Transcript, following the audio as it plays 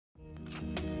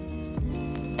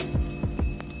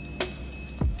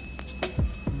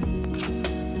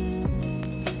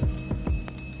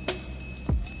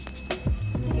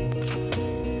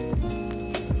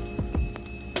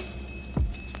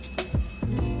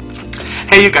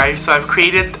Hey you guys, so I've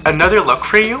created another look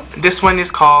for you. This one is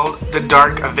called the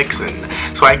Dark Vixen.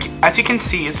 So as you can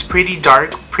see, it's pretty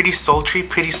dark, pretty sultry,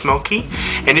 pretty smoky.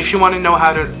 And if you want to know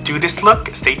how to do this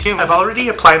look, stay tuned. I've already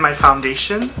applied my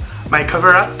foundation, my cover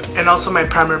up, and also my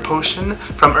primer potion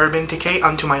from Urban Decay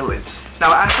onto my lids.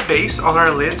 Now as a base on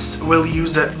our lids, we'll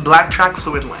use the Blacktrack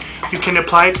Fluidline. You can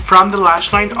apply it from the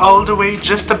lash line all the way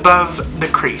just above the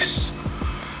crease.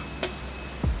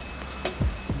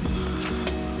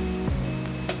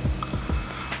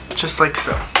 Just like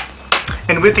so.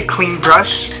 And with a clean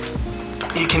brush,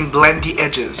 you can blend the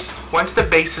edges. Once the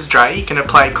base is dry, you can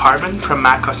apply carbon from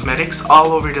M.A.C Cosmetics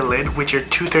all over the lid with your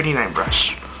 239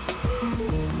 brush.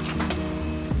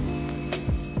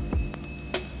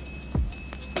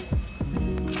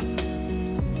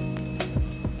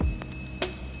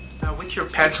 Now with your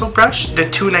pencil brush, the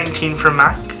 219 from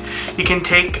M.A.C, you can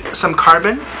take some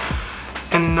carbon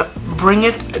and bring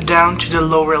it down to the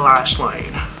lower lash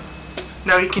line.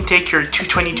 Now you can take your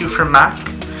 222 from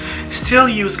M.A.C, still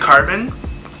use carbon,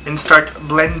 and start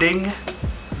blending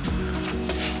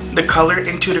the color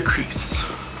into the crease.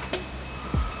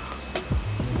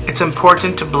 It's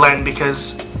important to blend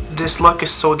because this look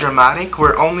is so dramatic.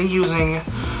 We're only using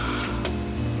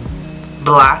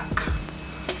black,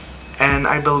 and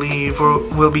I believe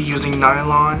we'll be using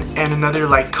nylon and another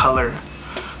light color.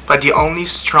 But the only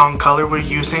strong color we're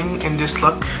using in this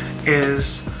look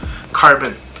is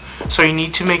carbon. So you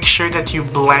need to make sure that you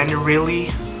blend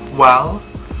really well,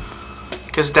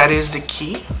 because that is the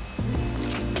key.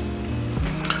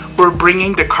 We're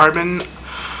bringing the carbon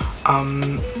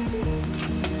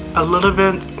a little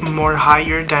bit more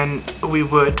higher than we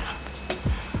would,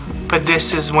 but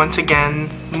this is once again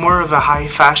more of a high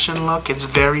fashion look. It's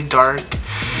very dark.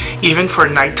 Even for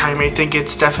nighttime, I think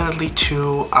it's definitely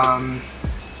too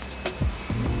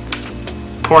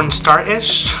porn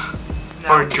star-ish.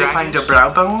 Or define the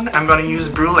brow bone, I'm going to use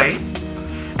Brulé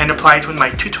and apply it with my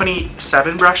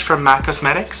 227 brush from M.A.C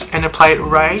Cosmetics and apply it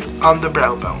right on the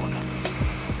brow bone.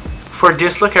 For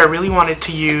this look, I really wanted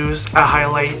to use a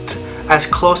highlight as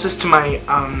closest to my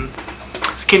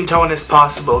skin tone as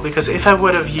possible, because if I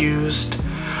would have used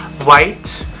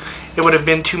white, it would have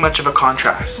been too much of a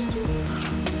contrast.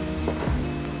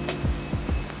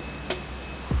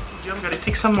 I'm going to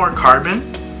take some more carbon,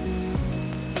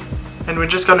 and we're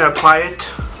just going to apply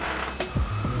it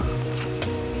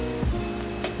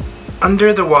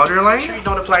under the waterline. Make sure you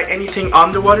don't apply anything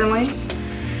on the waterline,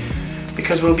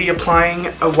 because we'll be applying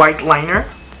a white liner.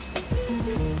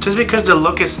 Just because the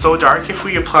look is so dark, if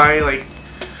we apply like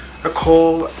a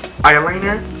kohl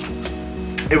eyeliner,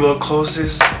 it will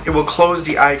close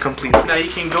the eye completely. Now you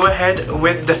can go ahead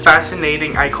with the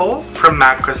fascinating Eyekohl from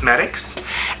M.A.C Cosmetics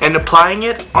and applying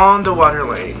it on the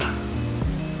waterline.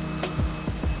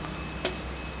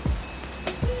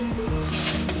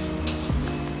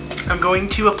 I'm going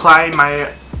to apply my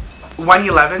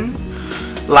 111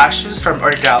 lashes from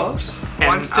Ardell's.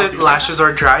 Once the lashes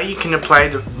are dry, you can apply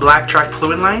the Blacktrack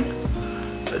Fluidline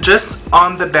just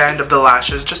on the band of the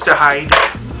lashes, just to hide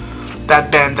that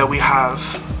band that we have.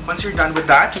 Once you're done with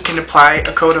that, you can apply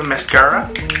a coat of mascara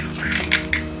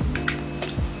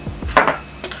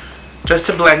just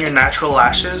to blend your natural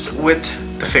lashes with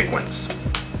the fake ones.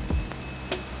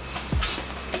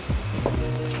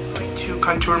 I'm going to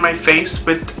contour my face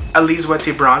with a Lise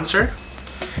Watier bronzer.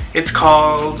 It's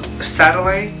called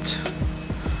Satellite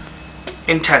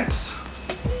Intense.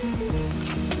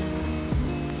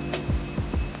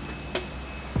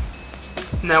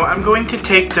 Now I'm going to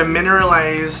take the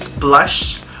Mineralized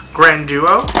blush Grand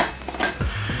Duo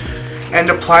and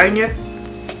applying it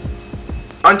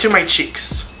onto my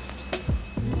cheeks.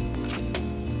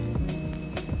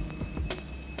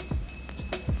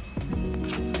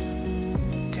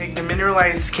 Take the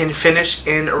Mineralized Skin Finish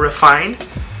in Refine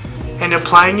and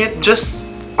applying it just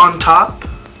on top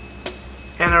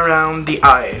and around the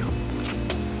eye.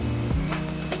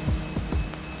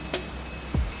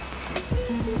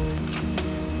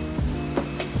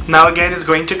 Now again, it's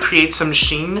going to create some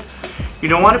sheen. You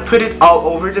don't want to put it all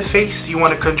over the face, you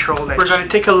want to control that. We're going to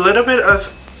take a little bit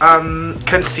of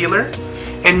concealer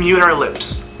and mute our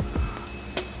lips.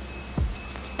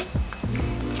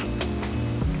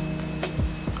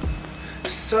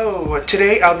 So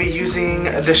today I'll be using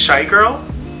the Shy Girl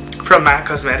from M.A.C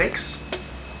Cosmetics,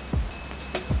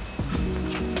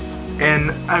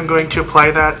 and I'm going to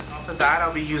apply that. After that,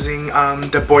 I'll be using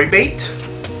the Boy Bait,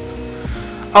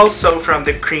 also from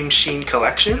the Cream Sheen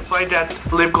collection. Apply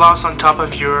that lip gloss on top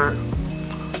of your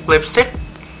lipstick.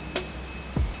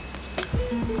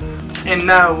 And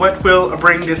now what will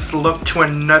bring this look to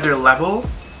another level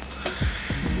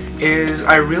is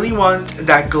I really want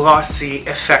that glossy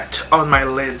effect on my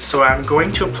lid, so I'm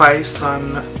going to apply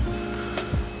some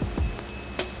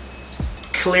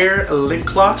clear lip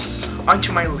gloss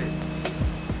onto my lid.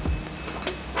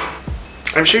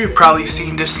 I'm sure you've probably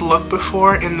seen this look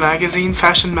before in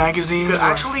fashion magazines. You could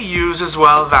actually use as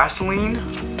well Vaseline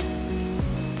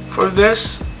for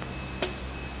this.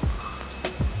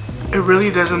 It really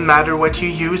doesn't matter what you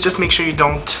use, just make sure you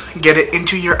don't get it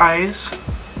into your eyes.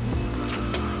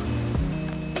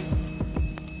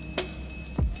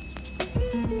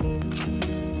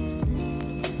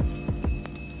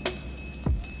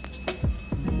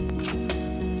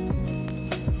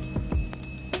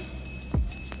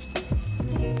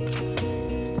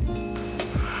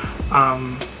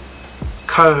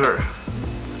 Color